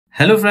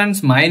Hello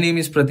friends, my name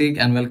is Pratik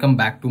and welcome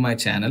back to my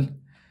channel.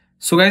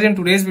 So guys, in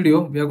today's video,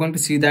 we are going to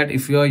see that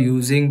if you are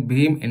using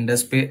BHIM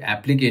IndusPay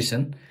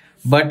application,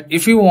 but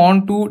if you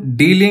want to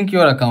delink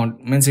your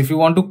account, means if you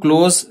want to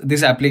close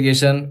this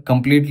application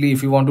completely,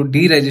 if you want to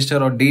deregister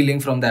or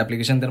delink from the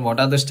application, then what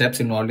are the steps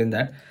involved in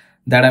that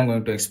I'm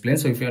going to explain.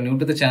 So if you are new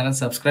to the channel,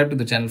 subscribe to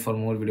the channel for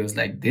more videos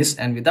like this.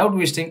 And without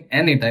wasting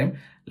any time,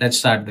 let's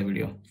start the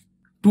video.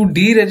 To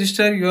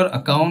deregister your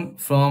account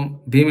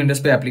from BHIM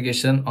IndusPay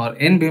application or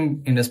in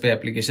BHIM IndusPay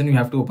application, you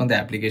have to open the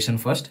application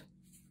first.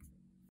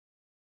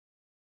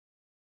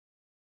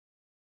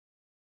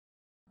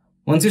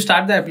 Once you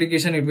start the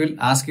application, it will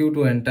ask you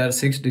to enter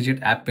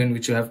 6-digit app PIN,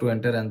 which you have to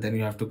enter, and then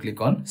you have to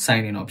click on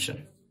sign in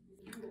option.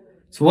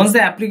 So once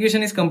the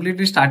application is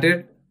completely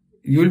started,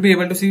 you will be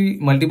able to see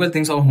multiple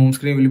things on home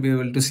screen. You will be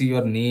able to see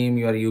your name,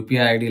 your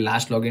UPI ID,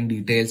 last login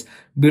details.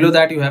 Below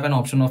that, you have an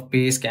option of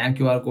pay, scan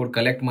QR code,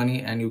 collect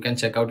money, and you can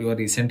check out your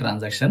recent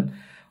transaction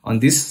on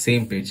this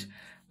same page.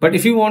 But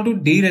if you want to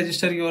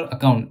deregister your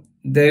account,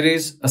 there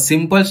is a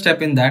simple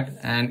step in that,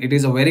 and it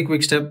is a very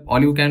quick step.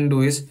 All you can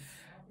do is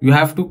you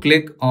have to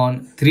click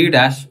on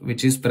 3-,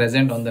 which is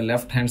present on the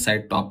left hand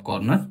side top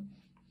corner.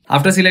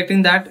 After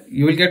selecting that,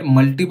 you will get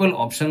multiple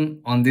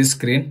options on this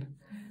screen.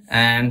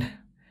 And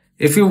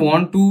if you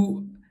want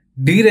to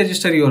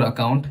deregister your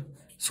account,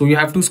 so you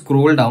have to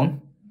scroll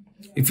down.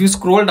 If you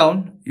scroll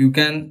down, you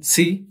can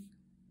see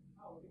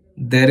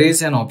there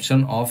is an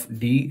option of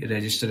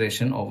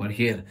deregistration over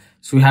here.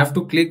 So you have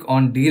to click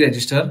on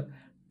deregister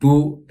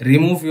to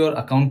remove your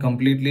account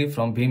completely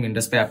from BHIM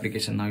IndusPay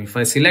application. Now, if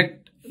I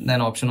select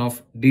an option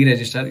of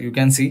deregister, you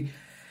can see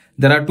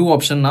there are two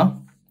options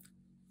now.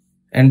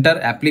 Enter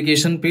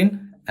application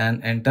PIN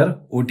and enter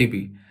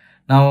OTP.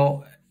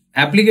 Now,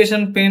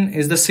 application PIN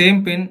is the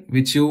same PIN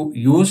which you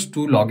use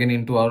to log in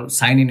into or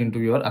sign in into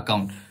your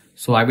account.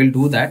 So I will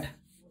do that.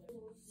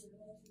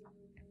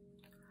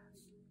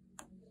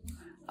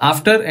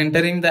 After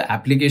entering the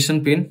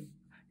application PIN,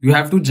 you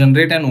have to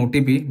generate an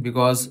OTP,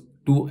 because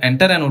to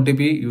enter an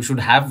OTP, you should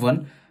have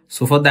one.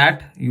 So for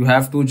that, you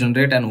have to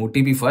generate an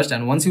OTP first.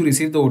 And once you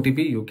receive the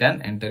OTP, you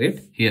can enter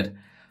it here.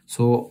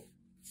 So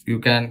you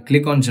can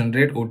click on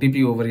generate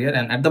OTP over here.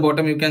 And at the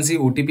bottom, you can see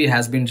OTP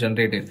has been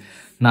generated.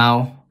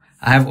 Now,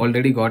 I have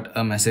already got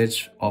a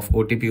message of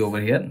OTP over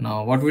here.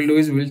 Now, what we'll do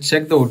is we'll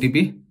check the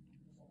OTP.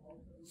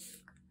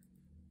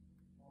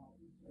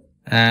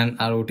 And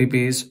our OTP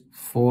is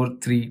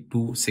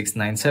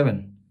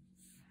 432697.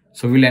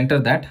 So we'll enter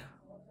that.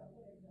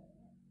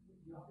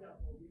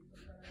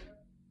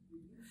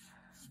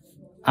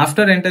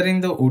 After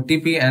entering the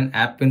OTP and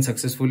app PIN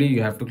successfully,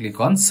 you have to click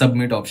on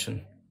submit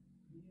option.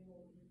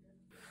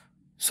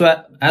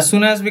 So as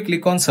soon as we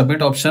click on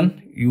submit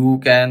option, you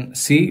can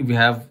see we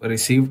have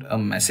received a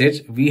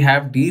message. We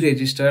have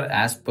deregistered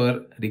as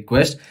per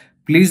request.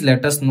 Please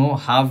let us know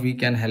how we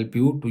can help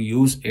you to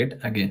use it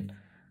again.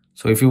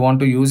 So if you want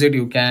to use it,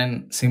 you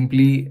can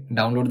simply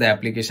download the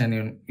application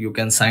and you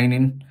can sign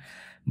in.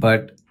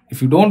 But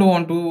if you don't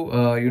want to,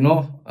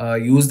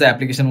 use the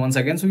application once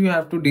again, so you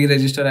have to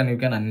deregister and you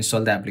can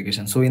uninstall the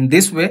application. So in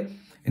this way,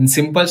 in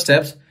simple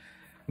steps,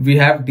 we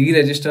have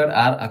deregistered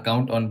our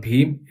account on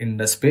BHIM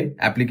IndusPay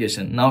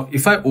application. Now,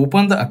 if I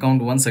open the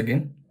account once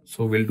again,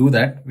 so we'll do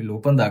that. We'll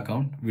open the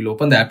account. We'll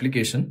open the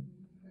application.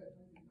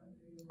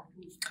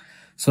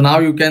 So now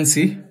you can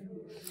see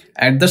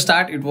at the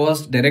start, it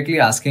was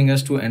directly asking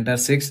us to enter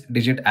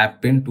 6-digit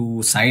app PIN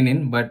to sign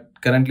in. But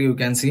currently you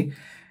can see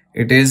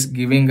it is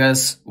giving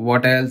us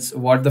what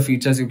the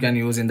features you can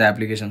use in the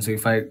application. So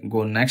if I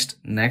go next,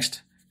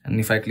 and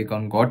if I click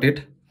on got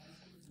it,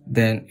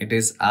 then it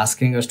is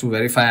asking us to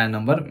verify a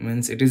number,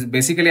 means it is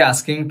basically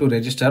asking to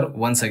register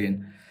once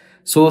again.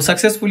 So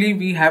successfully,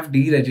 we have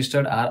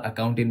deregistered our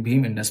account in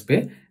BHIM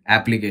IndusPay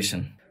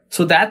application.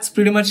 So that's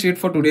pretty much it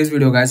for today's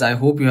video, guys. I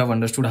hope you have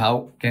understood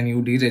how can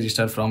you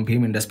deregister from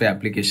BHIM IndusPay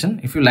application.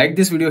 If you like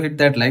this video, hit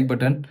that like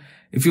button.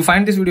 If you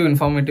find this video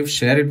informative,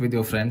 share it with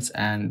your friends,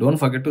 and don't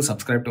forget to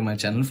subscribe to my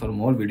channel for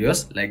more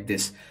videos like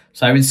this.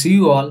 So I will see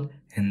you all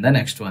in the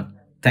next one.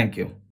 Thank you.